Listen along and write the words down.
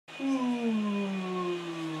So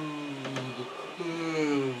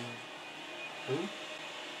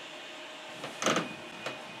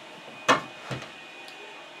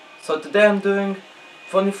today I'm doing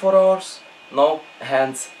 24 hours no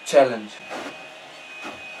hands challenge.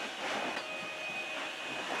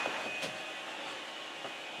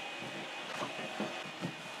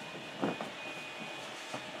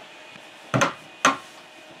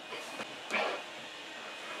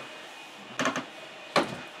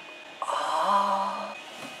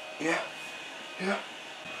 Yeah.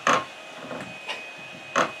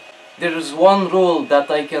 There is one rule that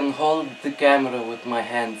I can hold the camera with my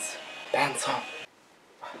hands. Pants on.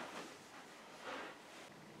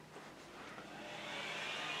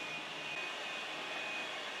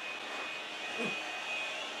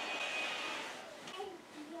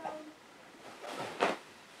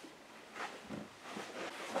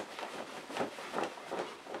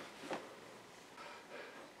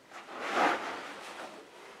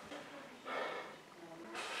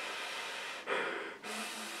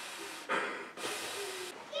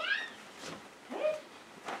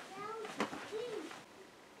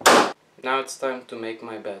 Now it's time to make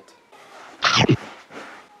my bed.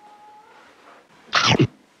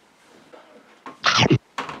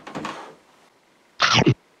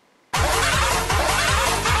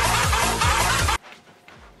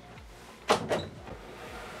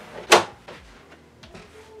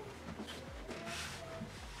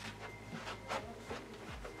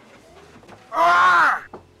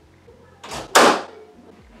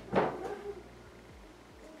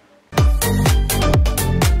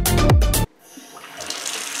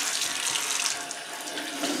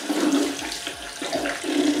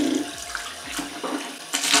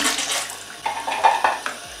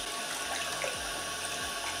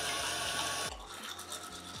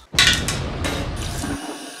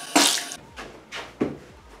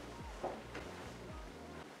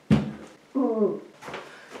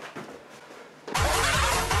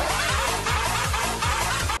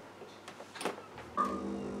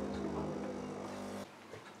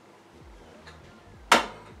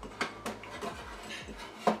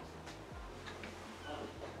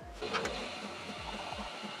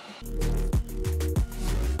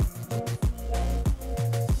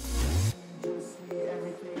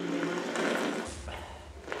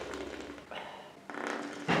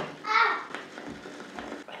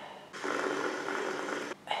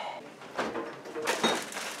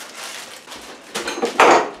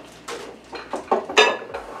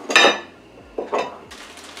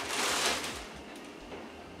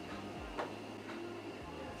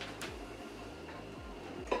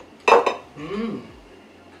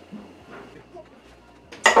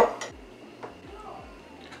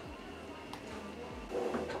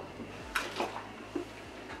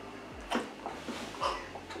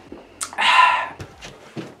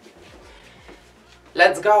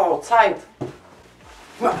 Let's go outside.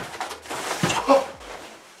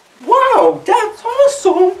 Wow, that's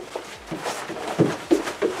awesome!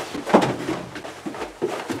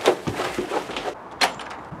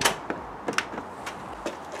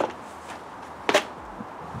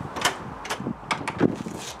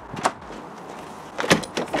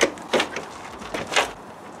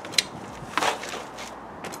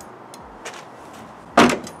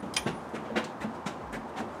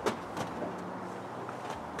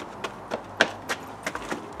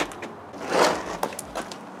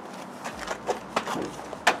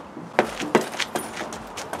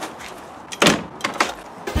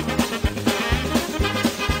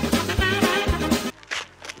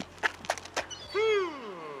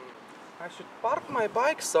 I should park my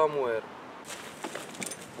bike somewhere.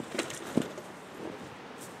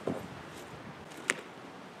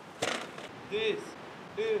 This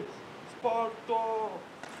is Sparta!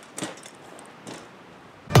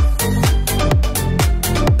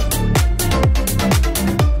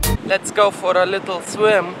 Let's go for a little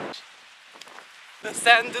swim. The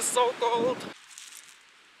sand is so cold.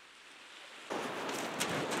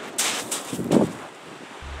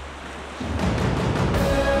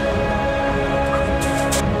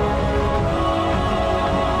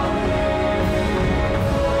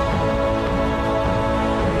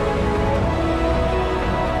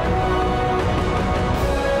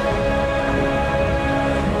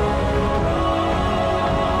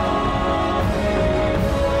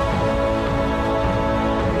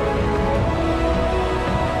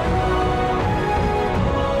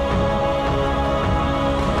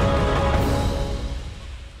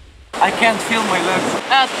 I can't feel my legs.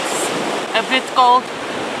 That's a bit cold.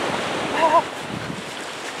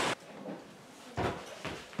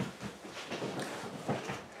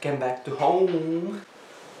 Came back to home.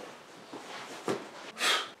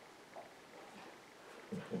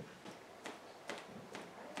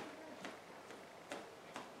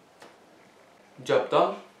 Job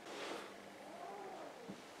done.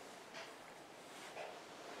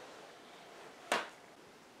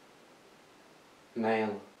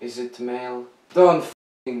 Mail. Is it mail? Don't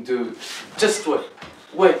f***ing do it. Just wait.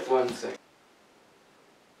 Wait 1 sec.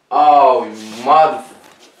 Oh, you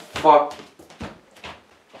motherfucker.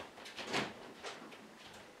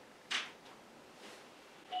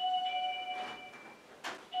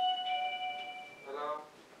 Hello?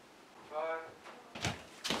 Hi.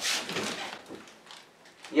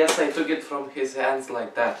 Yes, I took it from his hands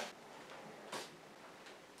like that.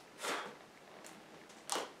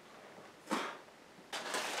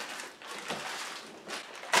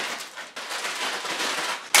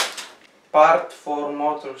 Part for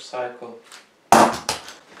motorcycle.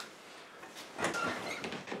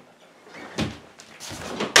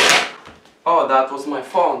 Oh, that was my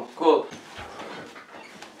phone. Cool.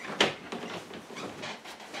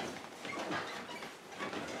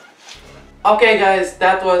 Okay guys,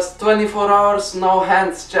 that was 24 hours no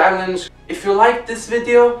hands challenge. If you liked this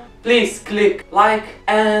video, please click like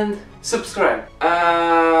and subscribe.